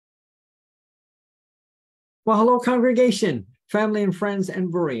Well, hello, congregation, family and friends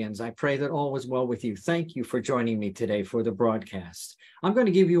and Bereans. I pray that all was well with you. Thank you for joining me today for the broadcast. I'm going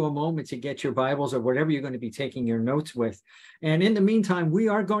to give you a moment to get your Bibles or whatever you're going to be taking your notes with. And in the meantime, we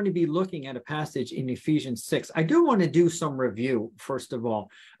are going to be looking at a passage in Ephesians 6. I do want to do some review, first of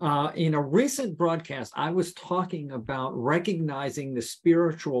all. In a recent broadcast, I was talking about recognizing the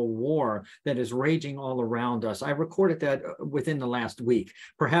spiritual war that is raging all around us. I recorded that within the last week.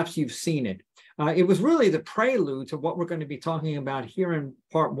 Perhaps you've seen it. It was really the prelude to what we're going to be talking about here in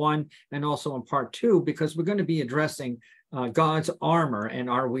part one and also in part two, because we're going to be addressing God's armor and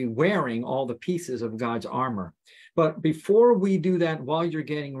are we wearing all the pieces of God's armor. But before we do that, while you're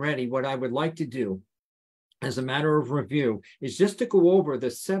getting ready, what I would like to do as a matter of review is just to go over the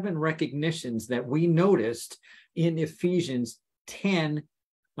 7 recognitions that we noticed in Ephesians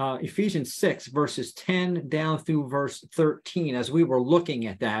 6, verses 10 down through verse 13, as we were looking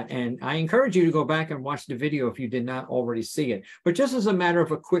at that. And I encourage you to go back and watch the video if you did not already see it. But just as a matter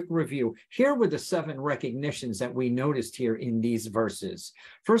of a quick review, here were the 7 recognitions that we noticed here in these verses.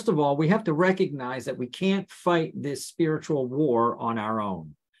 First of all, we have to recognize that we can't fight this spiritual war on our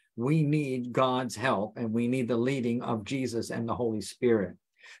own. We need God's help, and we need the leading of Jesus and the Holy Spirit.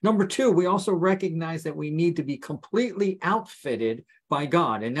 Number 2, we also recognize that we need to be completely outfitted by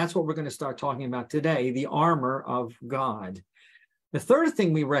God. And that's what we're going to start talking about today, the armor of God. The third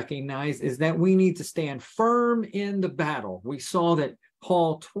thing we recognize is that we need to stand firm in the battle. We saw that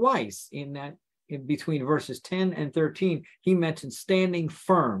Paul twice in between verses 10 and 13, he mentioned standing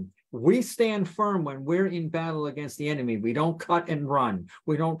firm. We stand firm when we're in battle against the enemy. We don't cut and run.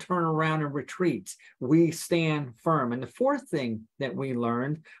 We don't turn around and retreat. We stand firm. And the fourth thing that we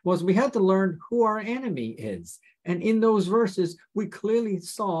learned was we had to learn who our enemy is. And in those verses, we clearly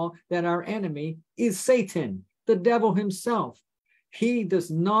saw that our enemy is Satan, the devil himself. He does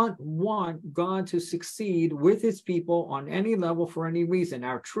not want God to succeed with his people on any level for any reason.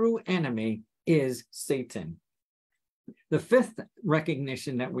 Our true enemy is Satan. The fifth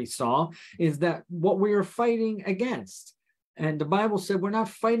recognition that we saw is that what we are fighting against, and the Bible said we're not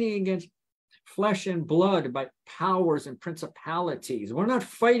fighting against flesh and blood, but powers and principalities. We're not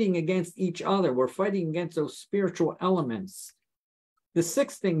fighting against each other. We're fighting against those spiritual elements. The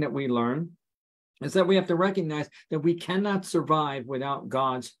sixth thing that we learn is that we have to recognize that we cannot survive without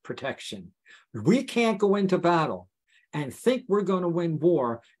God's protection. We can't go into battle and think we're going to win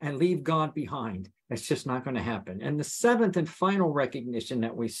war and leave God behind. It's just not going to happen. And the seventh and final recognition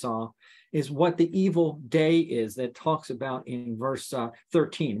that we saw is what the evil day is that talks about in verse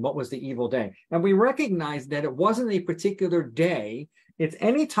 13. What was the evil day? And we recognize that it wasn't a particular day. It's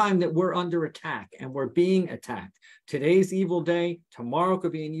any time that we're under attack and we're being attacked. Today's evil day, tomorrow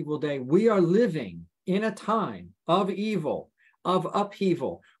could be an evil day. We are living in a time of evil, of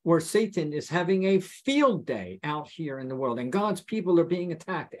upheaval, where Satan is having a field day out here in the world, and God's people are being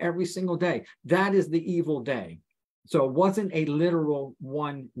attacked every single day. That is the evil day. So it wasn't a literal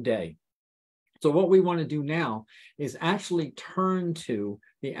one day. So what we want to do now is actually turn to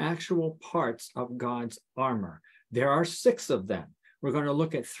the actual parts of God's armor. There are 6 of them. We're going to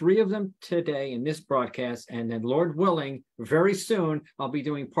look at 3 of them today in this broadcast, and then Lord willing, very soon, I'll be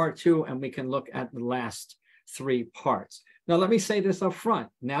doing part 2, and we can look at the last 3 parts. Now, let me say this up front.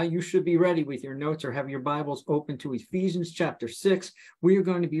 Now you should be ready with your notes or have your Bibles open to Ephesians chapter 6. We are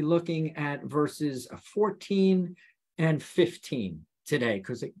going to be looking at verses 14 and 15 today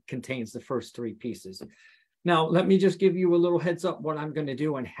because it contains the first 3 pieces. Now, let me just give you a little heads up what I'm going to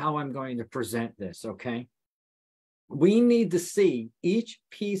do and how I'm going to present this, okay? We need to see each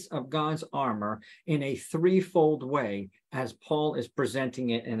piece of God's armor in a 3-fold way as Paul is presenting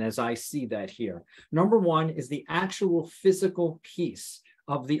it and as I see that here. Number 1 is the actual physical piece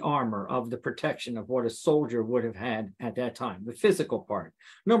of the armor, of the protection of what a soldier would have had at that time, the physical part.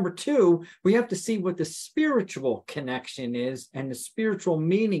 Number 2, we have to see what the spiritual connection is and the spiritual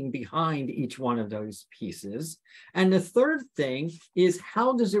meaning behind each one of those pieces. And the third thing is,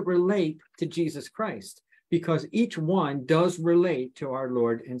 how does it relate to Jesus Christ? Because each one does relate to our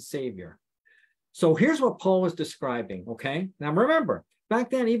Lord and Savior. So here's what Paul was describing, okay? Now remember, back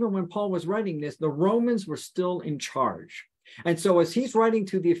then, even when Paul was writing this, the Romans were still in charge. And so as he's writing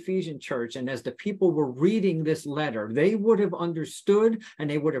to the Ephesian church, and as the people were reading this letter, they would have understood and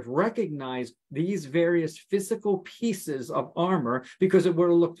they would have recognized these various physical pieces of armor, because it would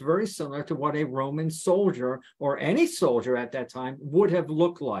have looked very similar to what a Roman soldier or any soldier at that time would have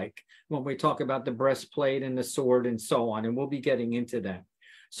looked like when we talk about the breastplate and the sword and so on. And we'll be getting into that.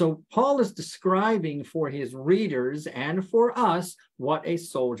 So Paul is describing for his readers and for us what a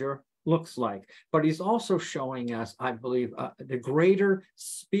soldier looks like. But he's also showing us, I believe, the greater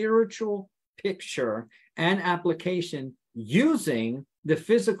spiritual picture and application using the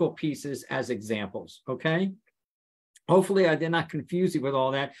physical pieces as examples, okay? Hopefully I did not confuse you with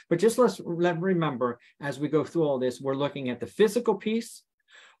all that, but just let's remember as we go through all this, we're looking at the physical piece,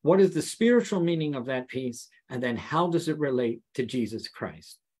 what is the spiritual meaning of that piece, and then how does it relate to Jesus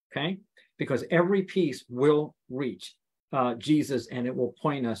Christ, okay? Because every piece will reach Jesus and it will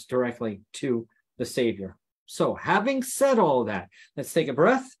point us directly to the Savior. So having said all that, let's take a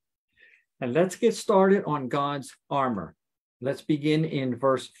breath and let's get started on God's armor. Let's begin in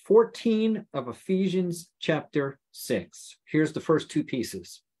verse 14 of Ephesians chapter 6. Here's the first two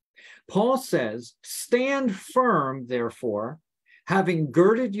pieces. Paul says, "Stand firm, therefore, having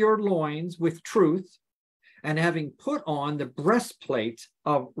girded your loins with truth, and having put on the breastplate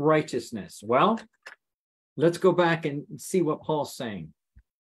of righteousness." Well, let's go back and see what Paul's saying.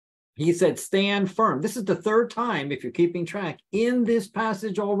 He said, stand firm. This is the third time, if you're keeping track, in this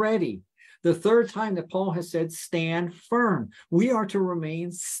passage already. The third time that Paul has said, stand firm. We are to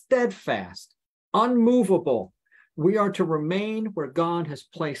remain steadfast, unmovable. We are to remain where God has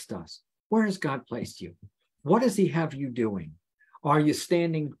placed us. Where has God placed you? What does he have you doing? Are you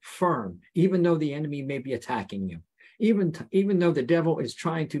standing firm, even though the enemy may be attacking you? Even though the devil is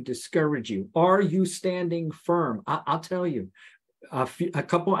trying to discourage you, are you standing firm? I'll tell you, a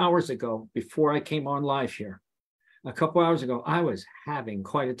couple hours ago, before I came on live here, a couple hours ago, I was having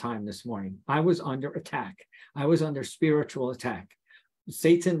quite a time this morning. I was under attack. I was under spiritual attack.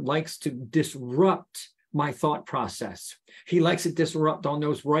 Satan likes to disrupt my thought process. He likes to disrupt on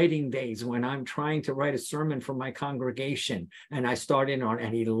those writing days when I'm trying to write a sermon for my congregation and I start in on,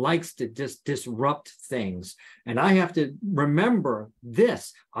 and he likes to disrupt things. And I have to remember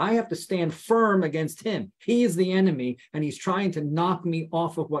this. I have to stand firm against him. He is the enemy and he's trying to knock me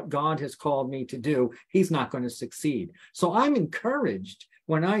off of what God has called me to do. He's not going to succeed. So I'm encouraged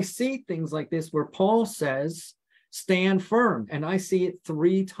when I see things like this where Paul says, stand firm. And I see it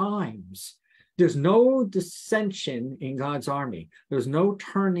 3 times. There's no dissension in God's army. There's no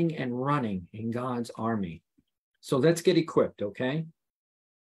turning and running in God's army. So let's get equipped, okay?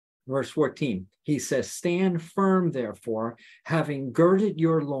 Verse 14, he says, stand firm, therefore, having girded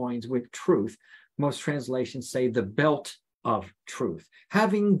your loins with truth. Most translations say the belt of truth.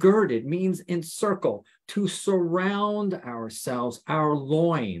 Having girded means encircle, to surround ourselves, our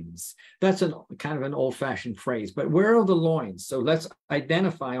loins. That's kind of an old-fashioned phrase, but where are the loins? So let's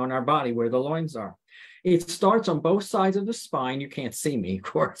identify on our body where the loins are. It starts on both sides of the spine. You can't see me, of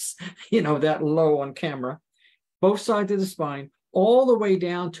course, you know, that low on camera. Both sides of the spine, all the way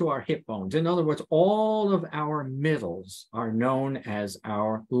down to our hip bones. In other words, all of our middles are known as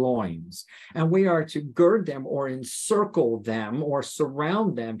our loins. And we are to gird them or encircle them or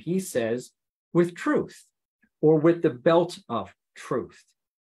surround them, he says, with truth or with the belt of truth.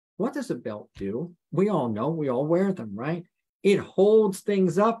 What does a belt do? We all know, we all wear them, right? It holds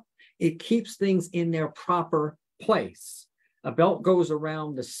things up. It keeps things in their proper place. A belt goes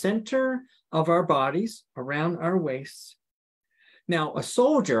around the center of our bodies, around our waists. Now,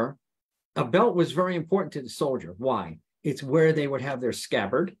 a belt was very important to the soldier. Why? It's where they would have their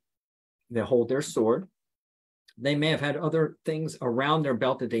scabbard. They hold their sword. They may have had other things around their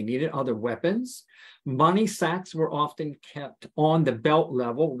belt that they needed, other weapons. Money sacks were often kept on the belt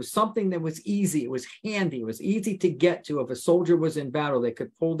level. It was something that was easy. It was handy. It was easy to get to. If a soldier was in battle, they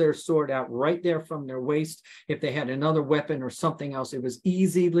could pull their sword out right there from their waist. If they had another weapon or something else, it was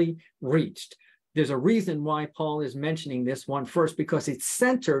easily reached. There's a reason why Paul is mentioning this one first, because it's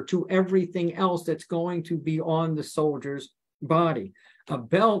center to everything else that's going to be on the soldier's body. A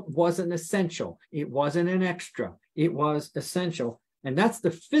belt wasn't essential. It wasn't an extra. It was essential. And that's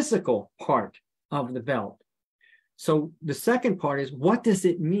the physical part of the belt. So the second part is, what does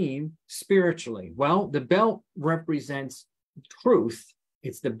it mean spiritually? Well, the belt represents truth.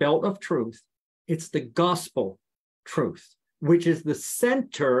 It's the belt of truth. It's the gospel truth, which is the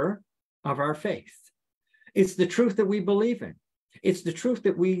center of our faith. It's the truth that we believe in. It's the truth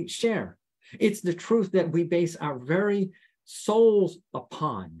that we share. It's the truth that we base our very souls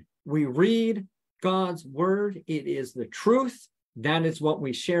upon. We read God's word. It is the truth. That is what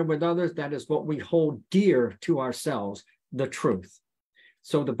we share with others. That is what we hold dear to ourselves, the truth.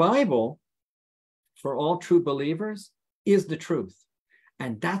 So the Bible, for all true believers, is the truth.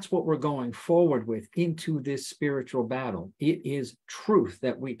 And that's what we're going forward with into this spiritual battle. It is truth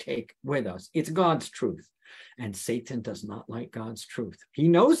that we take with us. It's God's truth. And Satan does not like God's truth. He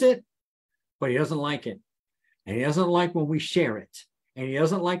knows it, but he doesn't like it. And he doesn't like when we share it. And he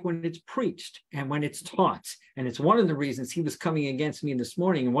doesn't like when it's preached and when it's taught. And it's one of the reasons he was coming against me this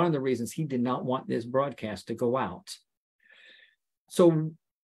morning, and one of the reasons he did not want this broadcast to go out. So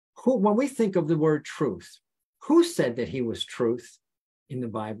When we think of the word truth, who said that he was truth in the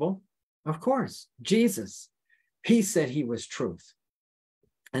Bible? Of course, Jesus. He said he was truth.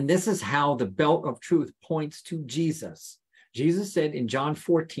 And this is how the belt of truth points to Jesus. Jesus said in John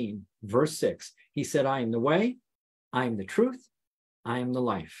 14, verse 6, he said, I am the way, I am the truth, I am the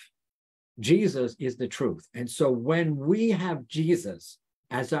life. Jesus is the truth. And so when we have Jesus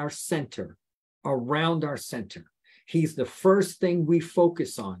as our center, around our center, he's the first thing we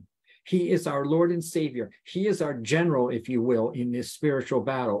focus on. He is our Lord and Savior. He is our general, if you will, in this spiritual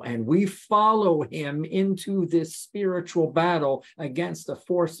battle. And we follow him into this spiritual battle against the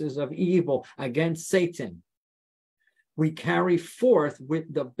forces of evil, against Satan. We carry forth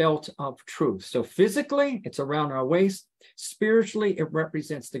with the belt of truth. So physically, it's around our waist. Spiritually, it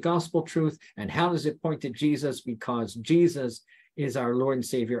represents the gospel truth. And how does it point to Jesus? Because Jesus is our Lord and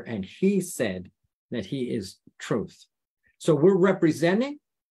Savior, and he said that he is truth. So we're representing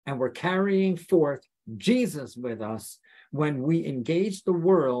and we're carrying forth Jesus with us when we engage the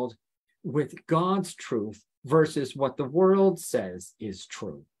world with God's truth versus what the world says is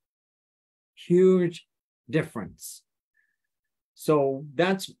true. Huge difference. So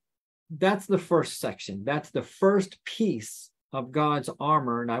that's the first section. That's the first piece of God's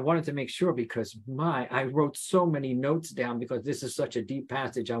armor. And I wanted to make sure, because I wrote so many notes down because this is such a deep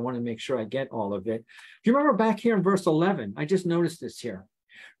passage. I want to make sure I get all of it. Do you remember back here in verse 11? I just noticed this here.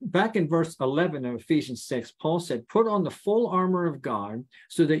 Back in verse 11 of Ephesians 6, Paul said, put on the full armor of God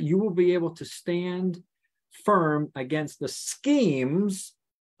so that you will be able to stand firm against the schemes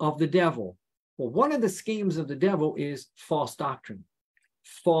of the devil. Well, one of the schemes of the devil is false doctrine,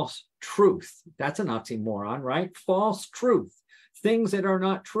 false truth. That's an oxymoron, right? False truth, things that are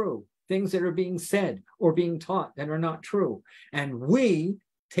not true, things that are being said or being taught that are not true. And we,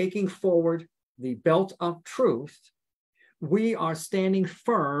 taking forward the belt of truth, we are standing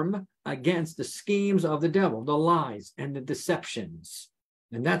firm against the schemes of the devil, the lies and the deceptions.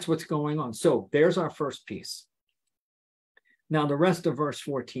 And that's what's going on. So there's our first piece. Now, the rest of verse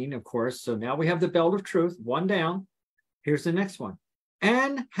 14, of course. So now we have the belt of truth, one down. Here's the next one.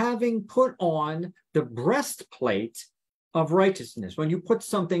 And having put on the breastplate of righteousness. When you put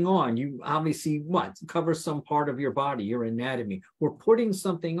something on, you obviously cover some part of your body, your anatomy. We're putting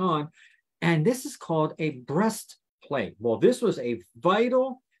something on, and this is called a breastplate. Well, this was a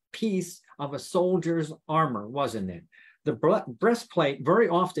vital piece of a soldier's armor, wasn't it? The breastplate very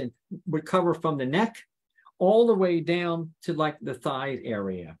often would cover from the neck all the way down to like the thigh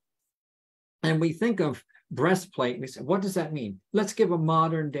area. And we think of breastplate, we say, what does that mean? Let's give a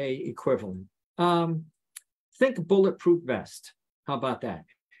modern day equivalent. Think bulletproof vest. How about that?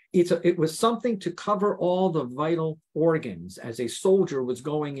 It was something to cover all the vital organs as a soldier was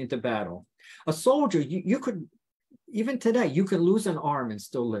going into battle. A soldier, you could, even today, you can lose an arm and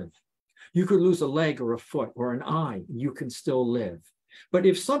still live. You could lose a leg or a foot or an eye, you can still live. But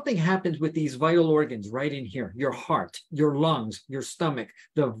if something happens with these vital organs right in here, your heart, your lungs, your stomach,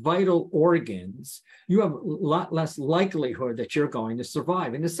 the vital organs, you have a lot less likelihood that you're going to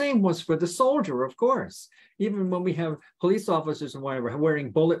survive. And the same was for the soldier, of course. Even when we have police officers and whatever wearing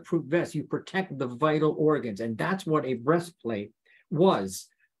bulletproof vests, you protect the vital organs. And that's what a breastplate was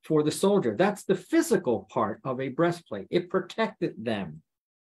for the soldier. That's the physical part of a breastplate. It protected them.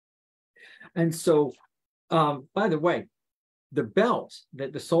 And so, by the way, the belt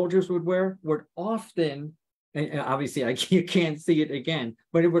that the soldiers would wear would often, and obviously you can't see it again,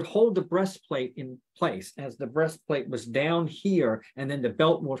 but it would hold the breastplate in place as the breastplate was down here, and then the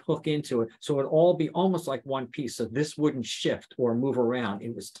belt would hook into it. So it would all be almost like one piece. So this wouldn't shift or move around.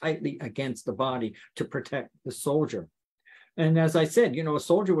 It was tightly against the body to protect the soldier. And as I said, a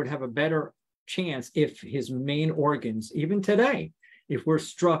soldier would have a better chance if his main organs, even today, if we're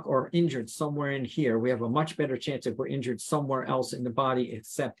struck or injured somewhere in here, we have a much better chance if we're injured somewhere else in the body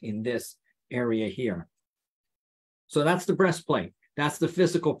except in this area here. So that's the breastplate. That's the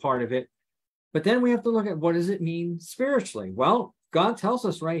physical part of it. But then we have to look at, what does it mean spiritually? Well, God tells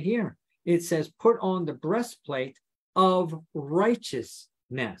us right here. It says, put on the breastplate of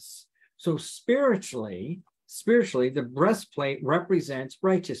righteousness. So spiritually, the breastplate represents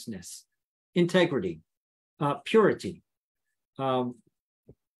righteousness, integrity, purity.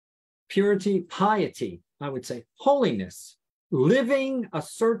 Piety, I would say, holiness, living a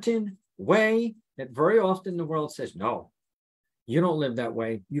certain way that very often the world says, no, you don't live that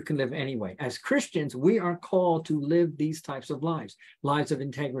way. You can live anyway. As Christians, we are called to live these types of lives, lives of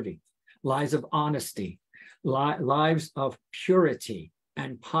integrity, lives of honesty, lives of purity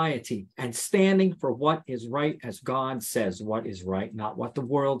and piety, and standing for what is right as God says what is right, not what the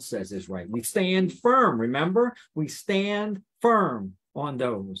world says is right. We stand firm, remember? We stand firm on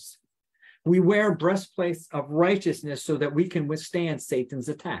those. We wear breastplates of righteousness so that we can withstand Satan's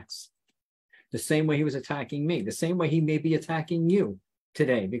attacks. The same way he was attacking me, the same way he may be attacking you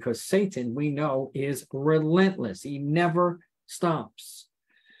today, because Satan, we know, is relentless. He never stops.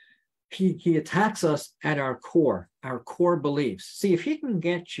 He attacks us at our core beliefs. See, if he can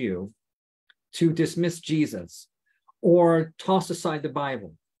get you to dismiss Jesus or toss aside the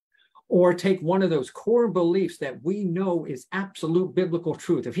Bible or take one of those core beliefs that we know is absolute biblical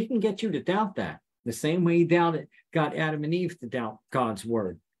truth, if he can get you to doubt that, the same way he got Adam and Eve to doubt God's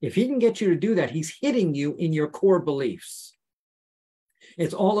word, if he can get you to do that, he's hitting you in your core beliefs.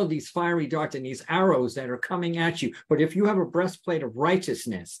 It's all of these fiery darts and these arrows that are coming at you. But if you have a breastplate of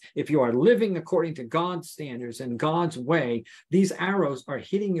righteousness, if you are living according to God's standards and God's way, these arrows are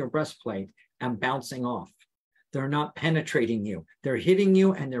hitting your breastplate and bouncing off. They're not penetrating you. They're hitting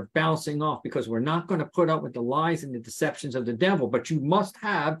you and they're bouncing off, because we're not going to put up with the lies and the deceptions of the devil. But you must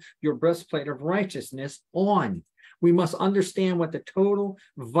have your breastplate of righteousness on. We must understand what the total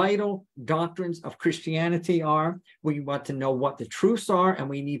vital doctrines of Christianity are. We want to know what the truths are, and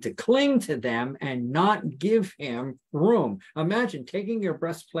we need to cling to them and not give him room. Imagine taking your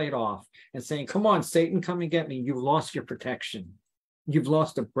breastplate off and saying, come on, Satan, come and get me. You've lost your protection. You've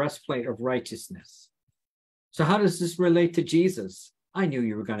lost a breastplate of righteousness. So how does this relate to Jesus? I knew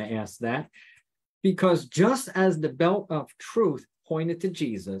you were going to ask that. Because just as the belt of truth pointed to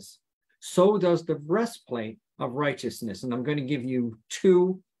Jesus, so does the breastplate of righteousness. And I'm going to give you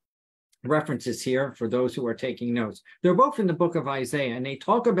two references here for those who are taking notes. They're both in the book of Isaiah, and they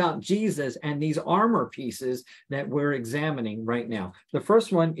talk about Jesus and these armor pieces that we're examining right now. The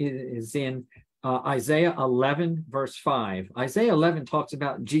first one is in Isaiah 11, verse 5. Isaiah 11 talks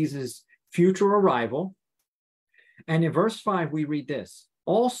about Jesus' future arrival. And in verse 5, we read this: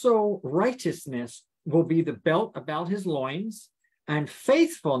 also righteousness will be the belt about his loins, and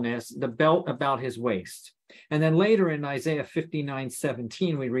faithfulness the belt about his waist. And then later in Isaiah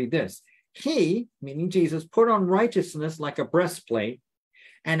 59:17, we read this: he, meaning Jesus, put on righteousness like a breastplate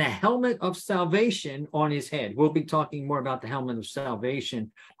and a helmet of salvation on his head. We'll be talking more about the helmet of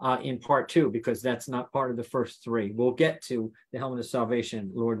salvation in part 2, because that's not part of the first 3. We'll get to the helmet of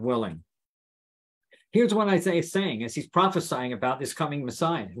salvation, Lord willing. Here's what Isaiah is saying as he's prophesying about this coming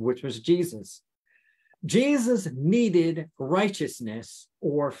Messiah, which was Jesus. Jesus needed righteousness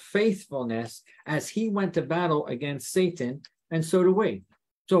or faithfulness as he went to battle against Satan, and so do we.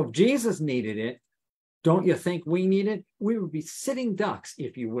 So if Jesus needed it, don't you think we need it? We would be sitting ducks,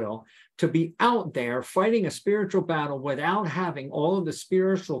 if you will, to be out there fighting a spiritual battle without having all of the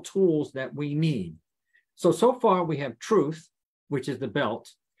spiritual tools that we need. So far we have truth, which is the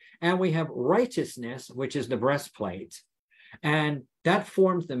belt, and we have righteousness, which is the breastplate. And that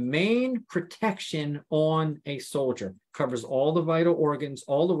forms the main protection on a soldier. Covers all the vital organs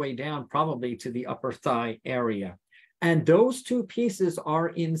all the way down, probably to the upper thigh area. And those two pieces are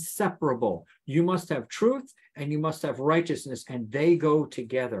inseparable. You must have truth and you must have righteousness, and they go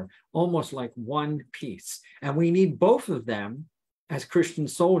together almost like one piece. And we need both of them as Christian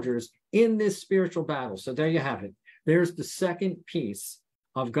soldiers in this spiritual battle. So there you have it. There's the second piece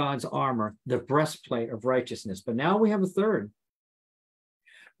of God's armor, the breastplate of righteousness. But now we have a third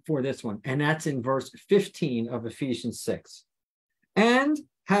for this one, and that's in verse 15 of Ephesians 6. And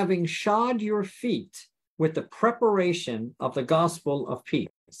having shod your feet with the preparation of the gospel of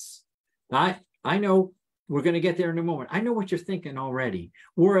peace. I know we're going to get there in a moment. I know what you're thinking already.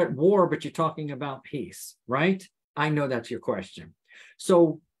 We're at war, but you're talking about peace, right? I know that's your question.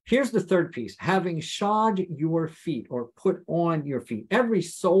 So here's the third piece: having shod your feet or put on your feet. Every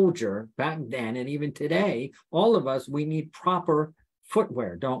soldier back then, and even today, all of us, we need proper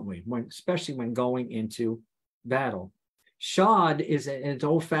footwear, don't we? Especially when going into battle. Shod is an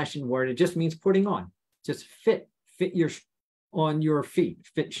old-fashioned word. It just means putting on. Just fit on your feet,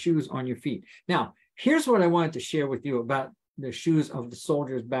 fit shoes on your feet. Now, here's what I wanted to share with you about the shoes of the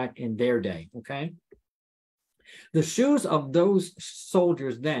soldiers back in their day, okay? The shoes of those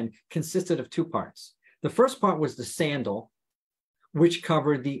soldiers then consisted of two parts. The first part was the sandal, which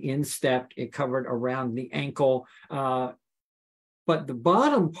covered the instep. It covered around the ankle. But the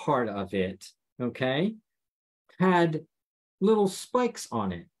bottom part of it, okay, had little spikes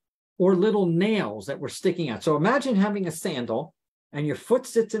on it, or little nails that were sticking out. So imagine having a sandal and your foot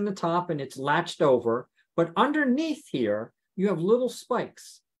sits in the top and it's latched over, but underneath here, you have little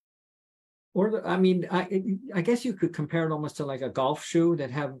spikes. Or, I guess you could compare it almost to like a golf shoe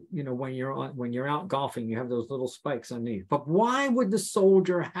that have, when you're out golfing, you have those little spikes underneath. But why would the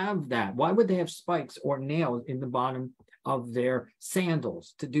soldier have that? Why would they have spikes or nails in the bottom of their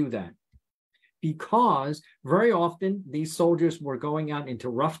sandals to do that? because very often these soldiers were going out into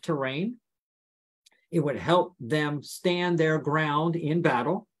rough terrain. It would help them stand their ground in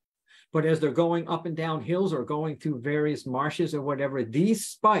battle. But as they're going up and down hills or going through various marshes or whatever, these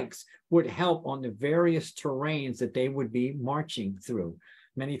spikes would help on the various terrains that they would be marching through.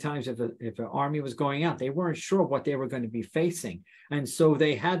 Many times if an army was going out, they weren't sure what they were going to be facing. And so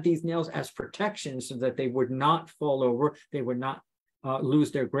they had these nails as protection so that they would not fall over. They would not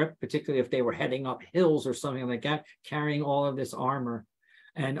lose their grip, particularly if they were heading up hills or something like that, carrying all of this armor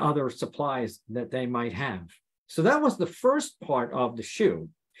and other supplies that they might have. So that was the first part of the shoe.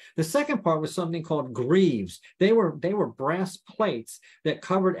 The second part was something called greaves. They were brass plates that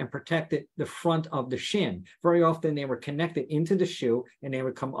covered and protected the front of the shin. Very often they were connected into the shoe and they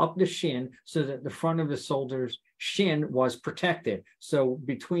would come up the shin so that the front of the soldier's shin was protected. So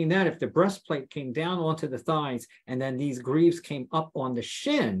between that, if the breastplate came down onto the thighs and then these greaves came up on the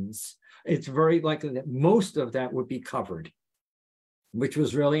shins, it's very likely that most of that would be covered, which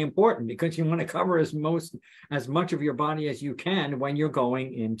was really important because you want to cover as much of your body as you can when you're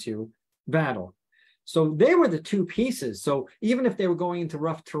going into battle. So they were the two pieces. So even if they were going into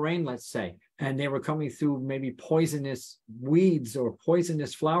rough terrain, let's say, and they were coming through maybe poisonous weeds or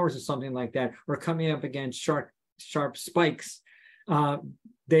poisonous flowers or something like that, or coming up against sharp spikes,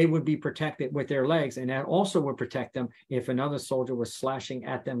 they would be protected with their legs, and that also would protect them if another soldier was slashing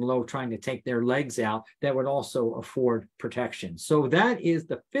at them low, trying to take their legs out. That would also afford protection. So that is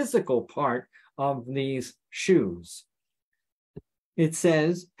the physical part of these shoes. It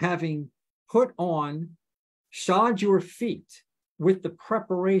says, having put on, shod your feet with the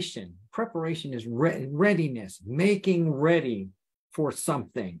preparation. Preparation is readiness, making ready for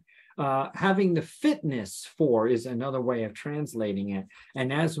something. Having the fitness for is another way of translating it.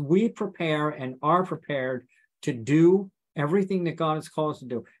 And as we prepare and are prepared to do everything that God has called us to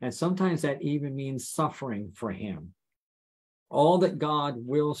do, and sometimes that even means suffering for him, all that God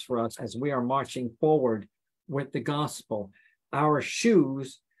wills for us as we are marching forward with the gospel, our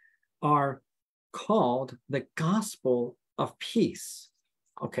shoes are called the gospel of peace.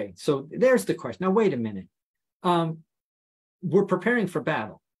 Okay, so there's the question. Now, wait a minute. We're preparing for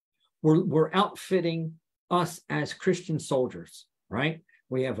battle. We're outfitting us as Christian soldiers, right?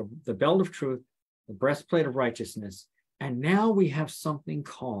 We have the belt of truth, the breastplate of righteousness, and now we have something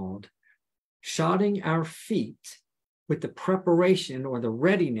called shodding our feet with the preparation or the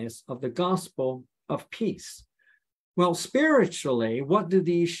readiness of the gospel of peace. Well, spiritually, what do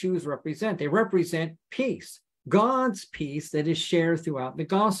these shoes represent? They represent peace, God's peace that is shared throughout the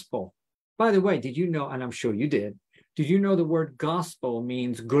gospel. By the way, did you know, and I'm sure you did you know the word gospel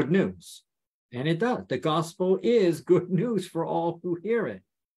means good news? And it does. The gospel is good news for all who hear it.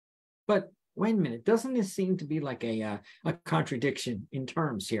 But wait a minute, doesn't this seem to be like a contradiction in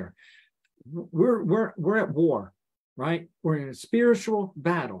terms here? We're at war, right? We're in a spiritual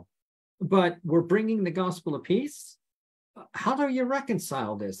battle, but we're bringing the gospel of peace. How do you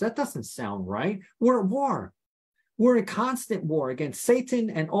reconcile this? That doesn't sound right. We're at war. We're in constant war against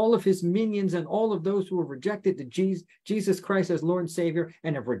Satan and all of his minions and all of those who have rejected Jesus Christ as Lord and Savior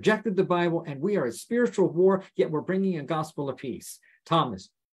and have rejected the Bible, and we are at spiritual war, yet we're bringing a gospel of peace. Thomas,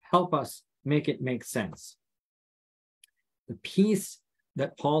 help us make it make sense. The peace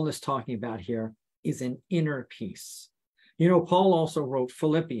that Paul is talking about here is an inner peace. You know, Paul also wrote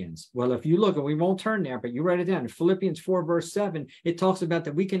Philippians. Well, if you look, and we won't turn there, but you write it down. In Philippians 4, verse 7, it talks about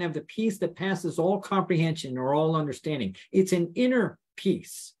that we can have the peace that passes all comprehension or all understanding. It's an inner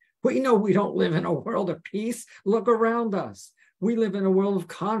peace. We know we don't live in a world of peace. Look around us. We live in a world of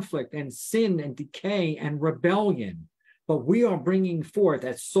conflict and sin and decay and rebellion. But we are bringing forth,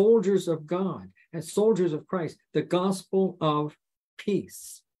 as soldiers of God, as soldiers of Christ, the gospel of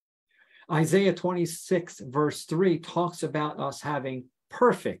peace. Isaiah 26, verse 3 talks about us having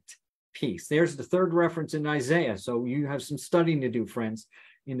perfect peace. There's the third reference in Isaiah. So you have some studying to do, friends,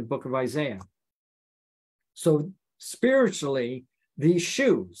 in the book of Isaiah. So spiritually, these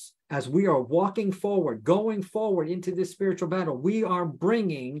shoes, as we are walking forward, going forward into this spiritual battle, we are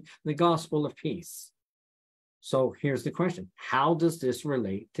bringing the gospel of peace. So here's the question. How does this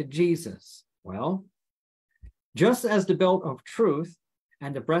relate to Jesus? Well, just as the belt of truth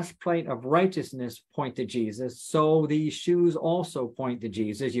and the breastplate of righteousness point to Jesus, so these shoes also point to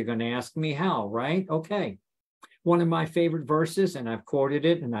Jesus. You're going to ask me how, right? Okay. One of my favorite verses, and I've quoted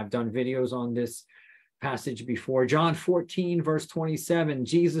it, and I've done videos on this passage before. John 14, verse 27,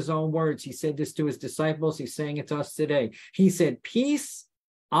 Jesus' own words. He said this to his disciples. He's saying it to us today. He said, "Peace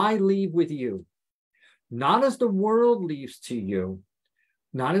I leave with you, not as the world leaves to you,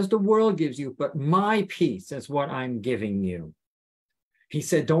 not as the world gives you, but my peace is what I'm giving you." He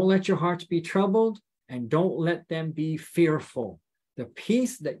said, don't let your hearts be troubled and don't let them be fearful. The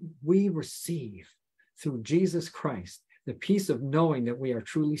peace that we receive through Jesus Christ, the peace of knowing that we are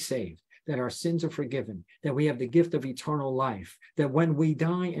truly saved, that our sins are forgiven, that we have the gift of eternal life, that when we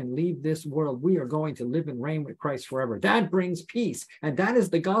die and leave this world, we are going to live and reign with Christ forever. That brings peace. And that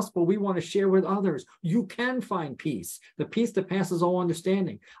is the gospel we want to share with others. You can find peace, the peace that passes all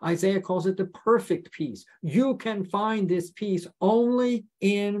understanding. Isaiah calls it the perfect peace. You can find this peace only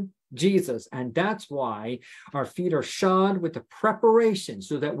in Jesus. And that's why our feet are shod with the preparation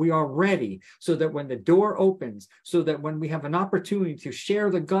so that we are ready, so that when the door opens, so that when we have an opportunity to share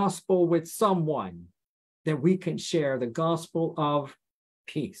the gospel with someone, that we can share the gospel of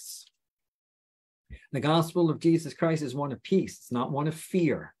peace. The gospel of Jesus Christ is one of peace. It's not one of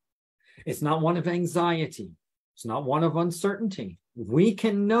fear. It's not one of anxiety. It's not one of uncertainty. We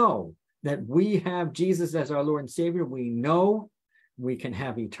can know that we have Jesus as our Lord and Savior. We know we can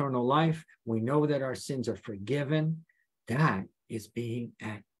have eternal life. We know that our sins are forgiven. That is being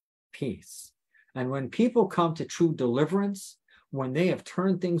at peace. And when people come to true deliverance, when they have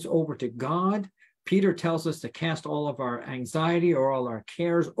turned things over to God, Peter tells us to cast all of our anxiety or all our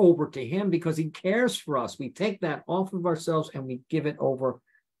cares over to him because he cares for us. We take that off of ourselves and we give it over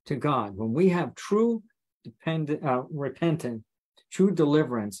to God. When we have true repentant, true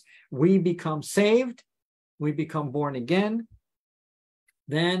deliverance, we become saved, we become born again.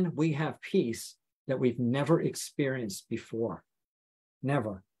 Then we have peace that we've never experienced before.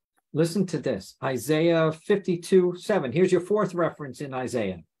 Never. Listen to this. Isaiah 52:7. Here's your fourth reference in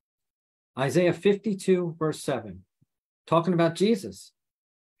Isaiah. Isaiah 52, verse 7. Talking about Jesus.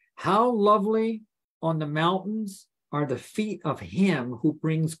 How lovely on the mountains are the feet of him who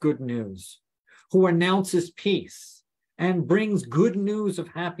brings good news, who announces peace and brings good news of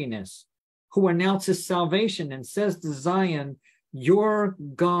happiness, who announces salvation and says to Zion, your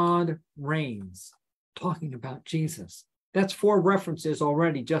God reigns. Talking about Jesus. That's four references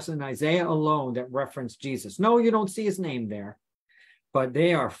already just in Isaiah alone that reference Jesus. No, you don't see his name there, but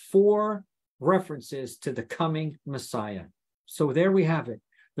they are four references to the coming Messiah. So there we have it.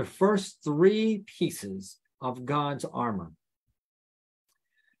 The first three pieces of God's armor.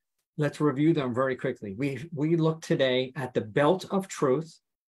 Let's review them very quickly. We looked today at the belt of truth.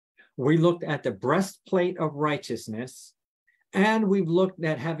 We looked at the breastplate of righteousness. And we've looked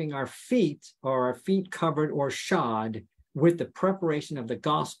at having our feet covered or shod with the preparation of the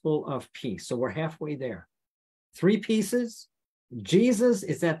gospel of peace. So we're halfway there. Three pieces. Jesus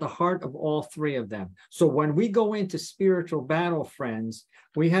is at the heart of all three of them. So when we go into spiritual battle, friends,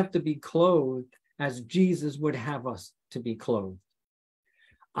 we have to be clothed as Jesus would have us to be clothed.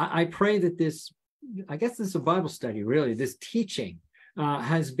 I pray that this, I guess this is a Bible study, really, this teaching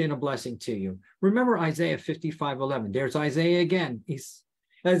has been a blessing to you. Remember Isaiah 55:11. There's Isaiah again.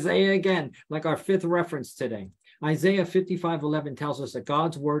 Isaiah again, like our fifth reference today. Isaiah 55:11 tells us that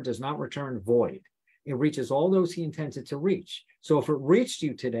God's word does not return void. It reaches all those he intends it to reach. So if it reached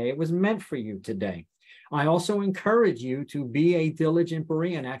you today, it was meant for you today. I also encourage you to be a diligent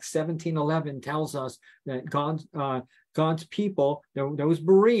Berean. Acts 17:11 tells us that God's people, those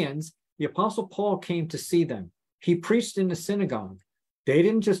Bereans, the Apostle Paul came to see them. He preached in the synagogue. They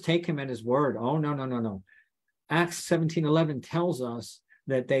didn't just take him at his word. Oh, no. Acts 17:11 tells us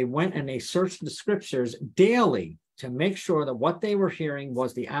that they went and they searched the scriptures daily to make sure that what they were hearing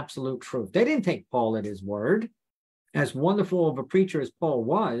was the absolute truth. They didn't take Paul at his word. As wonderful of a preacher as Paul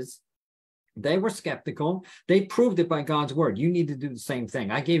was, they were skeptical. They proved it by God's word. You need to do the same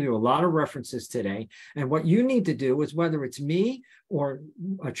thing. I gave you a lot of references today. And what you need to do is, whether it's me or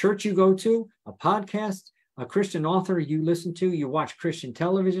a church you go to, a podcast, a Christian author you listen to, you watch Christian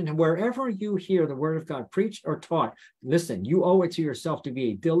television, and wherever you hear the word of God preached or taught, listen, you owe it to yourself to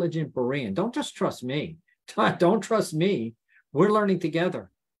be a diligent Berean. Don't just trust me. Don't trust me. We're learning together.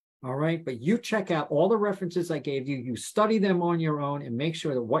 All right. But you check out all the references I gave you. You study them on your own and make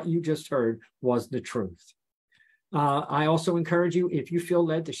sure that what you just heard was the truth. I also encourage you, if you feel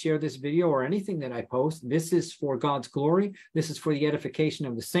led to share this video or anything that I post, this is for God's glory. This is for the edification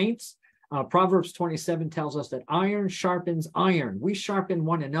of the saints. Proverbs 27 tells us that iron sharpens iron. We sharpen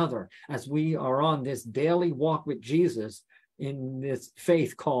one another as we are on this daily walk with Jesus in this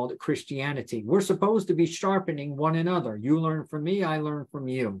faith called Christianity. We're supposed to be sharpening one another. You learn from me, I learn from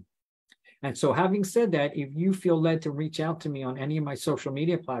you. And so, having said that, if you feel led to reach out to me on any of my social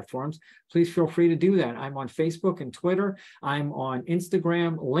media platforms, please feel free to do that. I'm on Facebook and Twitter. I'm on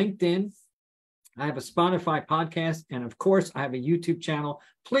Instagram, LinkedIn. I have a Spotify podcast, and of course, I have a YouTube channel.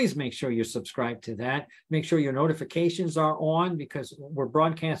 Please make sure you're subscribed to that. Make sure your notifications are on, because we're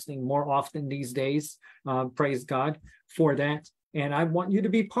broadcasting more often these days. Praise God for that. and I want you to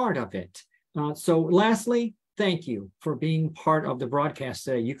be part of it. So lastly, thank you for being part of the broadcast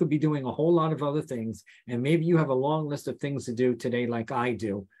today. You could be doing a whole lot of other things, and maybe you have a long list of things to do today like I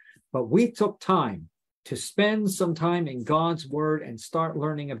do. But we took time to spend some time in God's word and start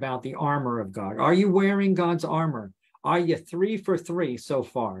learning about the armor of God. Are you wearing God's armor? Are you 3 for 3 so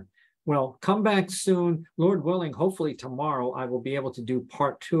far? Well, come back soon. Lord willing, hopefully tomorrow I will be able to do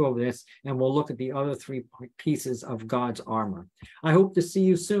part 2 of this, and we'll look at the other 3 pieces of God's armor. I hope to see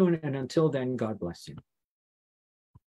you soon, and until then, God bless you.